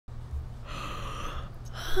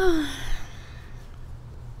Cat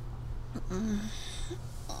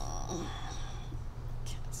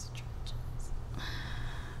stretches.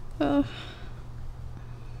 Oh.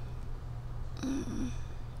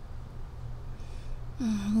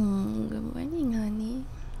 Good morning, honey.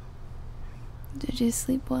 Did you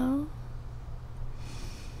sleep well?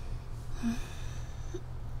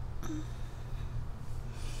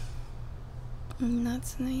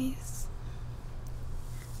 That's nice.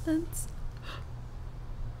 That's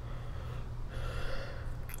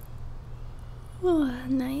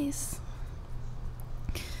nice.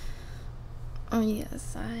 Oh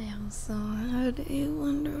yes, I also had a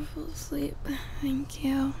wonderful sleep. Thank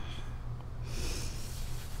you.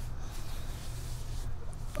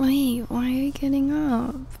 Wait, why are you getting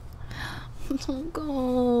up? Don't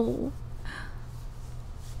go.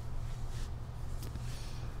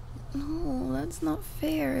 No, that's not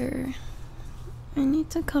fair. I need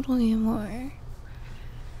to cuddle you more.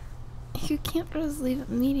 You can't just leave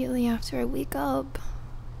immediately after I wake up.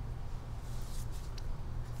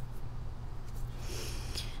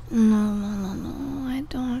 No. I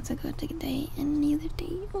don't have to go to a date, and neither do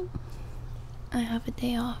you. I have a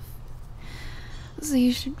day off. So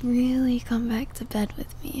you should really come back to bed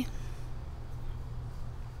with me.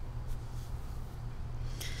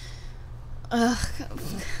 Ugh.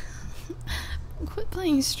 Quit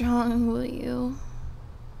playing strong, will you?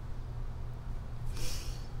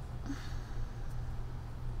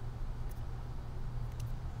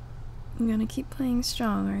 You're gonna keep playing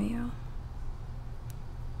strong, are you?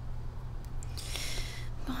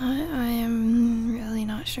 But I am really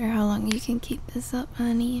not sure how long you can keep this up,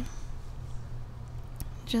 honey.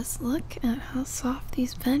 Just look at how soft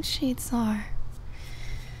these bed sheets are.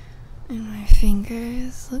 And my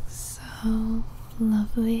fingers look so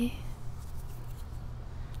lovely.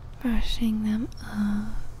 Brushing them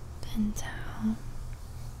up and down.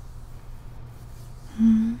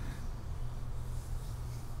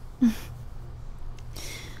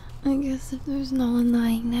 I guess if there's no one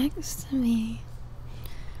lying next to me,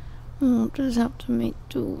 I'll just have to make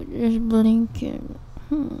do with this blanket.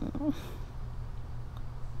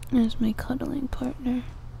 As my cuddling partner.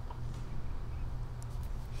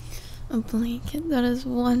 A blanket that is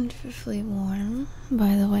wonderfully warm,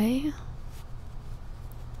 by the way.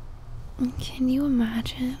 Can you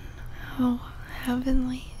imagine how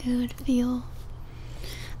heavenly it would feel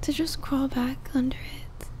to just crawl back under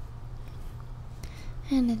it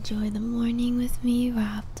and enjoy the morning with me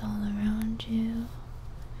wrapped all around you?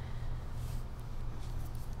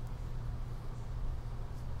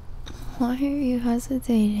 Why are you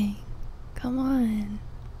hesitating? Come on.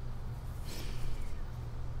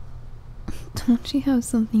 Don't you have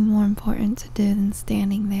something more important to do than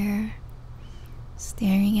standing there,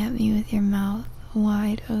 staring at me with your mouth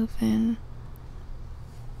wide open?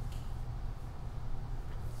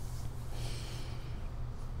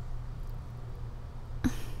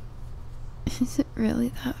 Is it really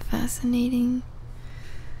that fascinating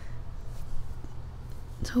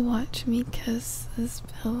to watch me kiss this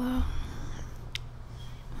pillow?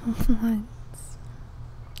 Once,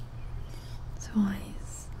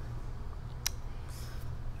 twice,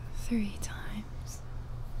 3 times.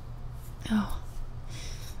 Oh,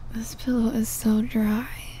 this pillow is so dry,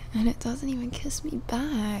 and it doesn't even kiss me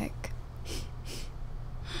back.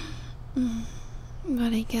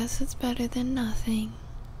 But I guess it's better than nothing.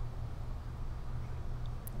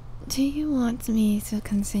 Do you want me to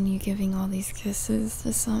continue giving all these kisses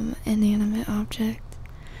to some inanimate object?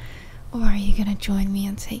 Or are you gonna join me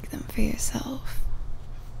and take them for yourself?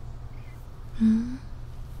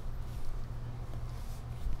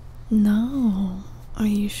 No. Are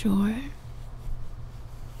you sure?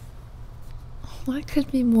 What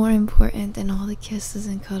could be more important than all the kisses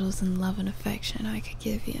and cuddles and love and affection I could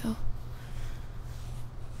give you?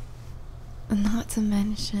 Not to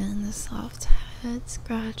mention the soft head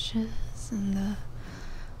scratches and the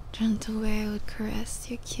gentle way I would caress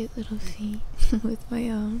your cute little feet with my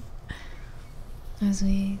own as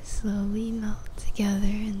we slowly melt together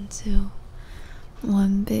into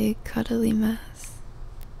one big cuddly mess.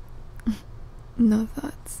 No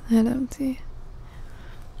thoughts, head empty.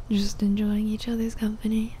 Just enjoying each other's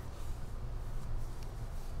company.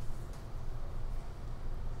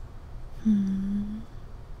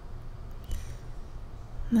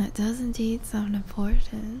 That does indeed sound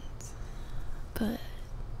important, but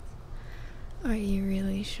are you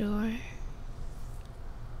really sure?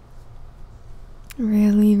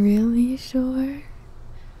 Really sure?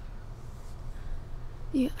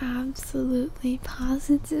 You absolutely,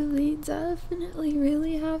 positively, definitely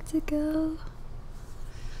really have to go?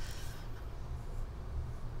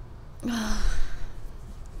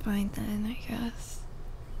 Fine then, I guess.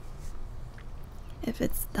 If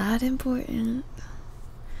it's that important,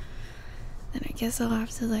 then I guess I'll have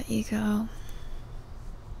to let you go.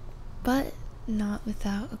 But not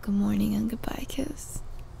without a good morning and goodbye kiss.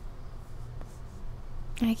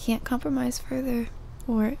 I can't compromise further,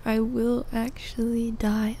 or I will actually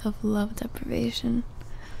die of love deprivation.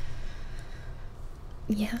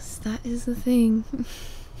 Yes, that is the thing.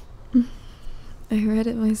 I read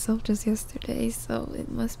it myself just yesterday, so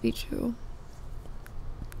it must be true.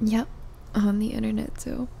 Yep, on the internet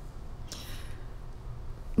too.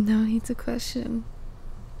 No need to question.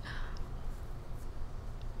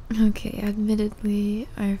 Okay, admittedly,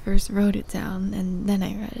 I first wrote it down and then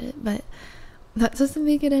I read it, but that doesn't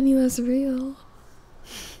make it any less real.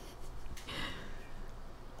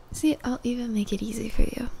 See, I'll even make it easy for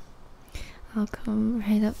you. I'll come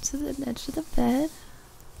right up to the edge of the bed,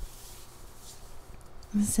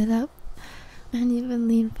 sit up, and even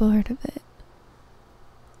lean forward a bit.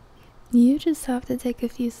 You just have to take a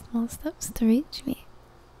few small steps to reach me.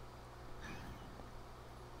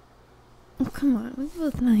 Oh, come on, we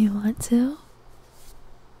both know you want to.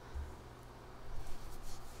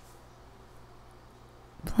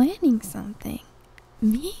 Planning something?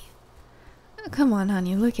 Me? Come on,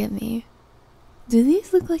 honey, look at me. Do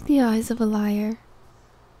these look like the eyes of a liar?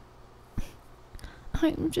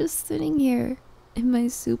 I'm just sitting here in my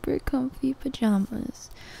super comfy pajamas,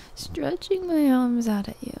 stretching my arms out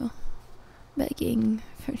at you, begging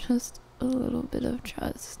for just a little bit of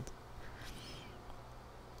trust.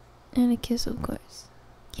 And a kiss, of course.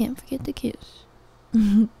 Can't forget the kiss.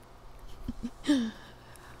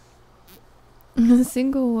 A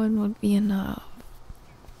single one would be enough.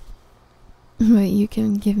 But you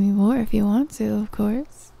can give me more if you want to, of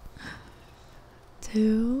course.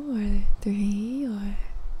 2 or 3 or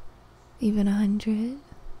even 100.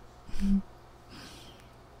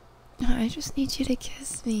 I just need you to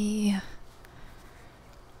kiss me.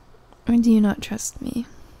 Or do you not trust me?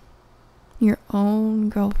 Your own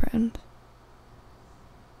girlfriend.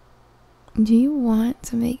 Do you want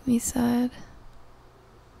to make me sad?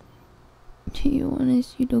 Do you want to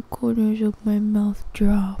see the corners of my mouth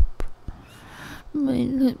drop? My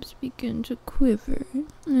lips begin to quiver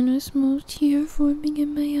and a small tear forming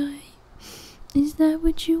in my eye. Is that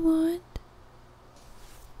what you want?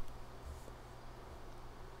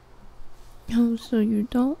 Oh, so you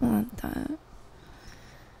don't want that.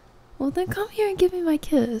 Well, then come here and give me my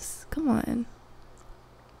kiss. Come on.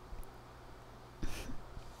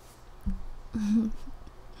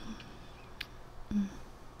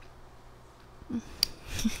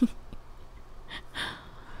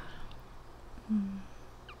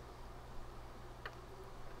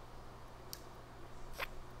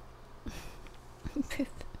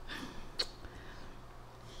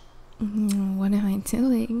 What am I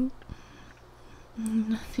doing?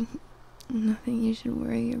 Nothing you should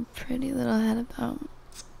worry your pretty little head about.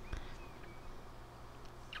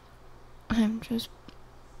 I'm just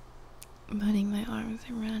putting my arms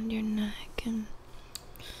around your neck and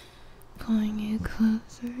pulling you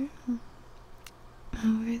closer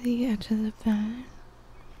over the edge of the bed,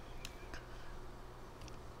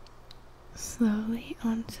 slowly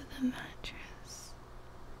onto the mattress.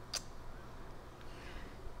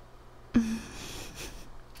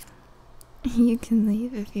 You can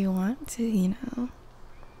leave if you want to, you know.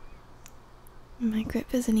 My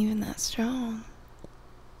grip isn't even that strong.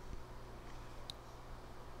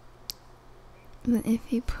 But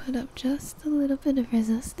if you put up just a little bit of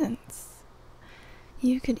resistance,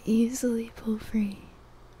 you could easily pull free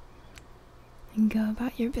and go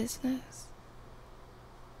about your business.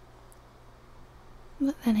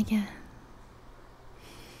 But then again,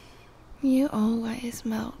 you always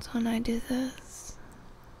melt when I do this.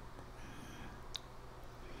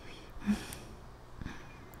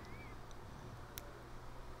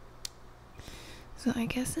 So I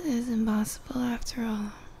guess it is impossible after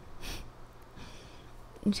all.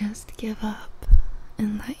 Just give up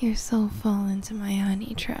and let your soul fall into my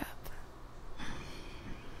honey trap.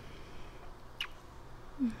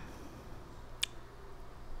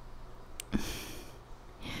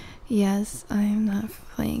 Yes, I am not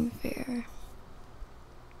playing fair.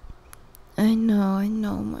 I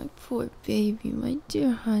know, my poor baby, my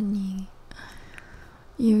dear honey.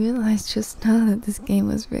 You realized just now that this game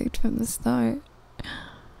was rigged from the start.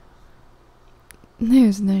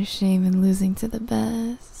 There's no shame in losing to the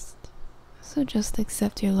best, so just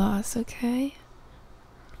accept your loss, okay?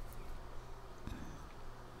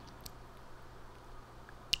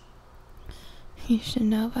 You should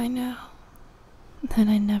know by now that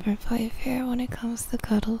I never play fair when it comes to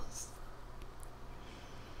cuddles.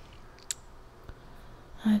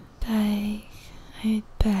 I'd beg, I'd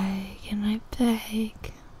beg, and I'd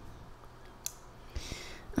beg.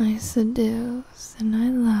 I seduce and I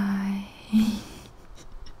lie.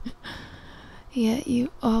 Yet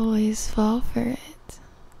you always fall for it.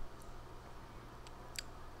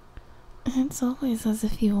 It's always as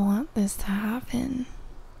if you want this to happen.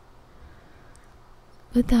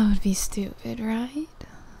 But that would be stupid, right?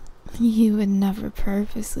 You would never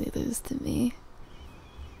purposely lose to me.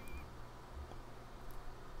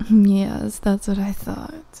 Yes, that's what I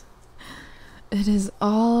thought. It is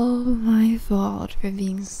all my fault for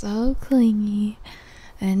being so clingy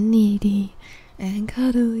and needy and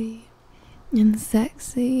cuddly and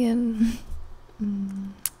sexy and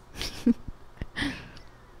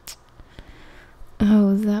oh,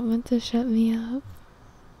 is that meant to shut me up?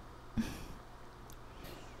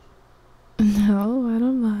 No, I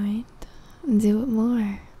don't mind. Do it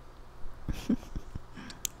more.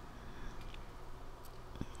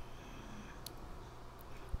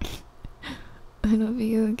 It'll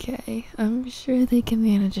be okay. I'm sure they can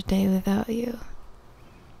manage a day without you.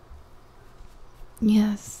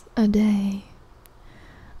 Yes, a day.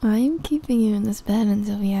 I am keeping you in this bed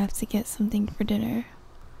until we have to get something for dinner.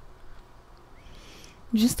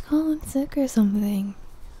 Just call in sick or something.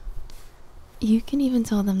 You can even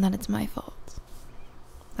tell them that it's my fault.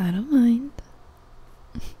 I don't mind.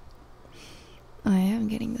 I am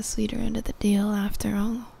getting the sweeter end of the deal after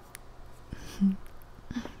all.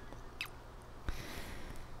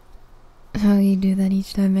 Oh, you do that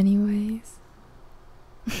each time anyways.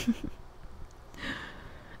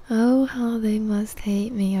 Oh, how they must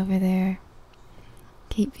hate me over there,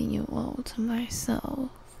 keeping you all to myself.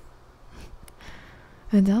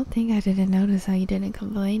 I don't think I didn't notice how you didn't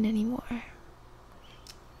complain anymore.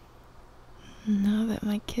 Now that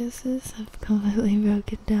my kisses have completely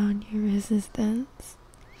broken down your resistance,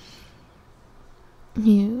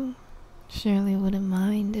 you surely wouldn't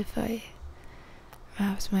mind if I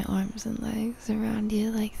wrapped my arms and legs around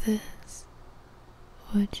you like this,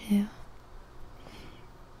 would you?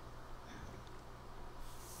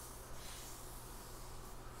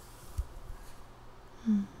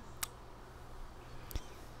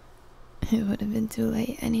 It would have been too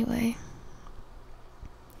late anyway.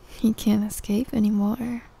 You can't escape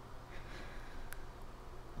anymore.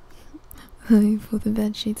 Let me pull the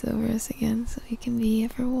bed sheets over us again so we can be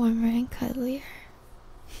ever warmer and cuddlier.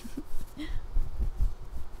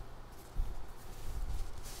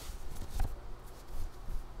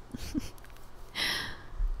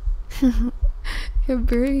 You're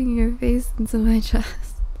burying your face into my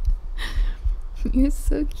chest. You're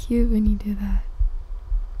so cute when you do that.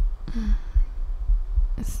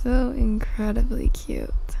 So incredibly cute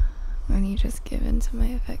when you just give in to my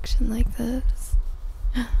affection like this.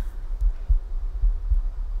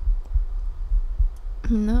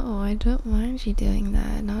 No, I don't mind you doing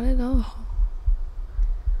that, not at all.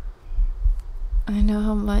 I know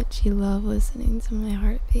how much you love listening to my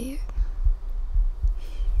heartbeat.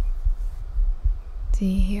 Do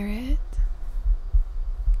you hear it?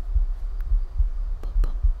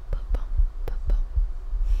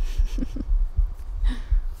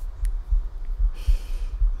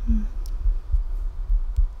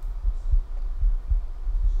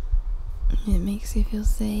 It makes you feel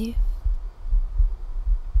safe.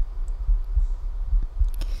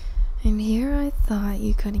 And here I thought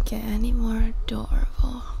you couldn't get any more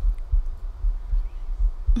adorable.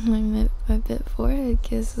 My bit forehead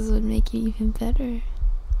kisses would make you even better.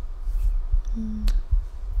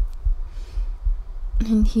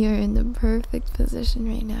 And you're in the perfect position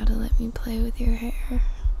right now to let me play with your hair.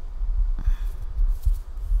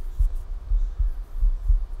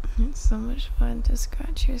 It's so much fun to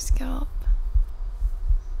scratch your scalp.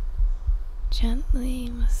 Gently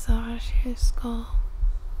massage your skull.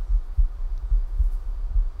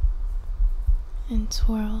 And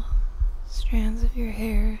twirl strands of your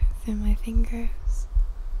hair through my fingers.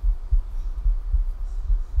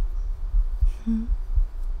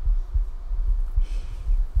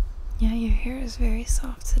 Yeah, your hair is very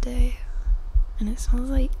soft today, and it smells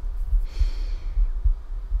like...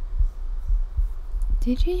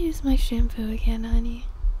 Did you use my shampoo again, honey?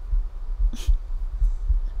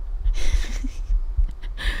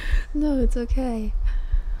 No, it's okay.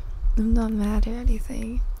 I'm not mad or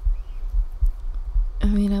anything. I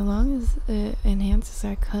mean, as long as it enhances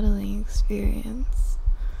our cuddling experience,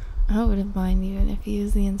 I wouldn't mind even if you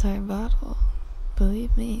use the entire bottle.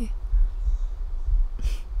 Believe me.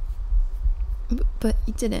 But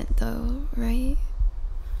you didn't though, right?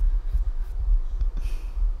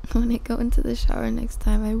 When I go into the shower next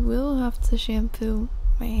time, I will have to shampoo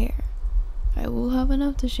my hair. I will have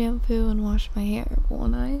enough to shampoo and wash my hair,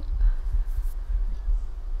 won't I?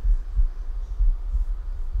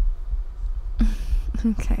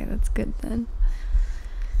 Okay, that's good then.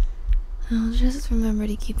 I'll just remember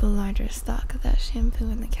to keep a larger stock of that shampoo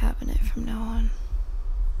in the cabinet from now on.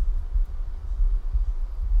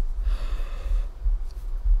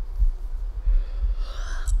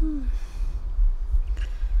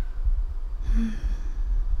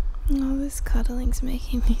 All this cuddling's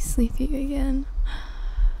making me sleepy again.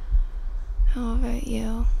 How about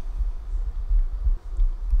you?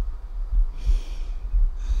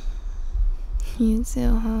 You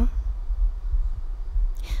too, huh?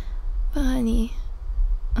 But honey,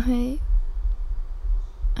 I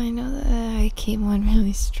know that I came on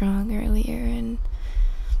really strong earlier and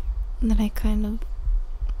that I kind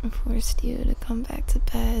of forced you to come back to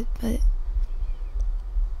bed, but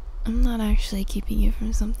I'm not actually keeping you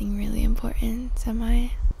from something really important, am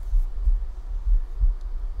I?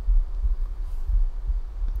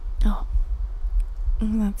 Oh,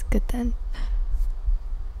 that's good then.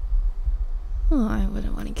 Well, I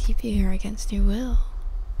wouldn't want to keep you here against your will,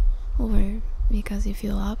 or because you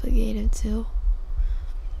feel obligated to.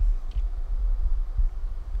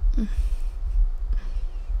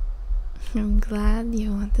 I'm glad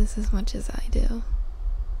you want this as much as I do.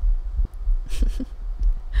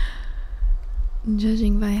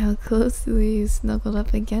 Judging by how closely you snuggled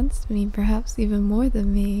up against me, perhaps even more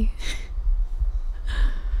than me.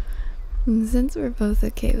 And since we're both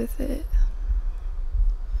okay with it,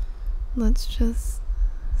 let's just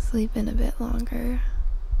sleep in a bit longer.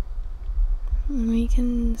 We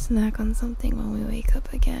can snack on something when we wake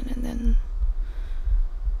up again, and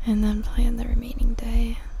then plan the remaining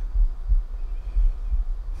day.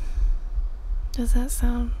 Does that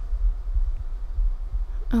sound...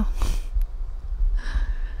 Oh.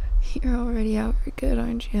 You're already out for good,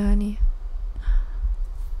 aren't you, honey?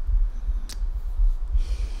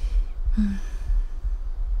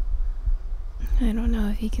 I don't know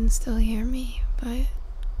if you can still hear me, but I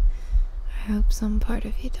hope some part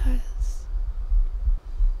of you does.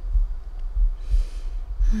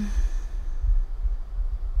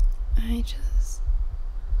 I just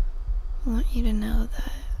want you to know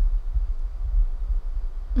that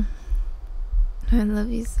I love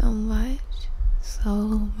you so much,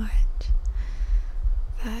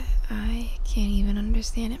 that I can't even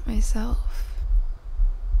understand it myself.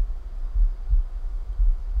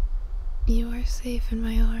 You are safe in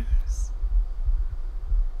my arms.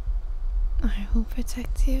 I will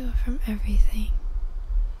protect you from everything,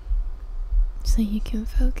 so you can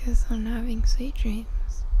focus on having sweet dreams.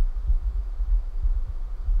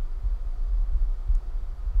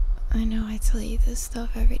 I know I tell you this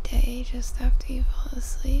stuff every day just after you fall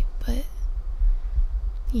asleep, but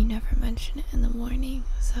you never mention it in the morning,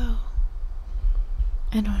 so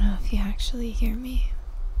I don't know if you actually hear me.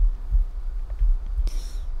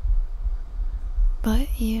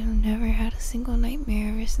 But you never had a single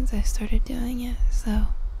nightmare ever since I started doing it, so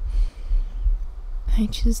I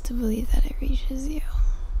choose to believe that it reaches you.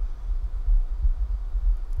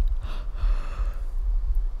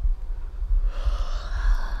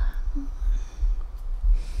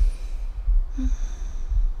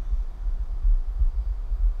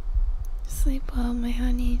 Sleep well, my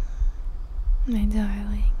honey, my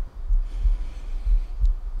darling,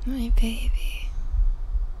 my baby,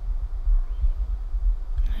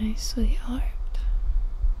 my sweetheart.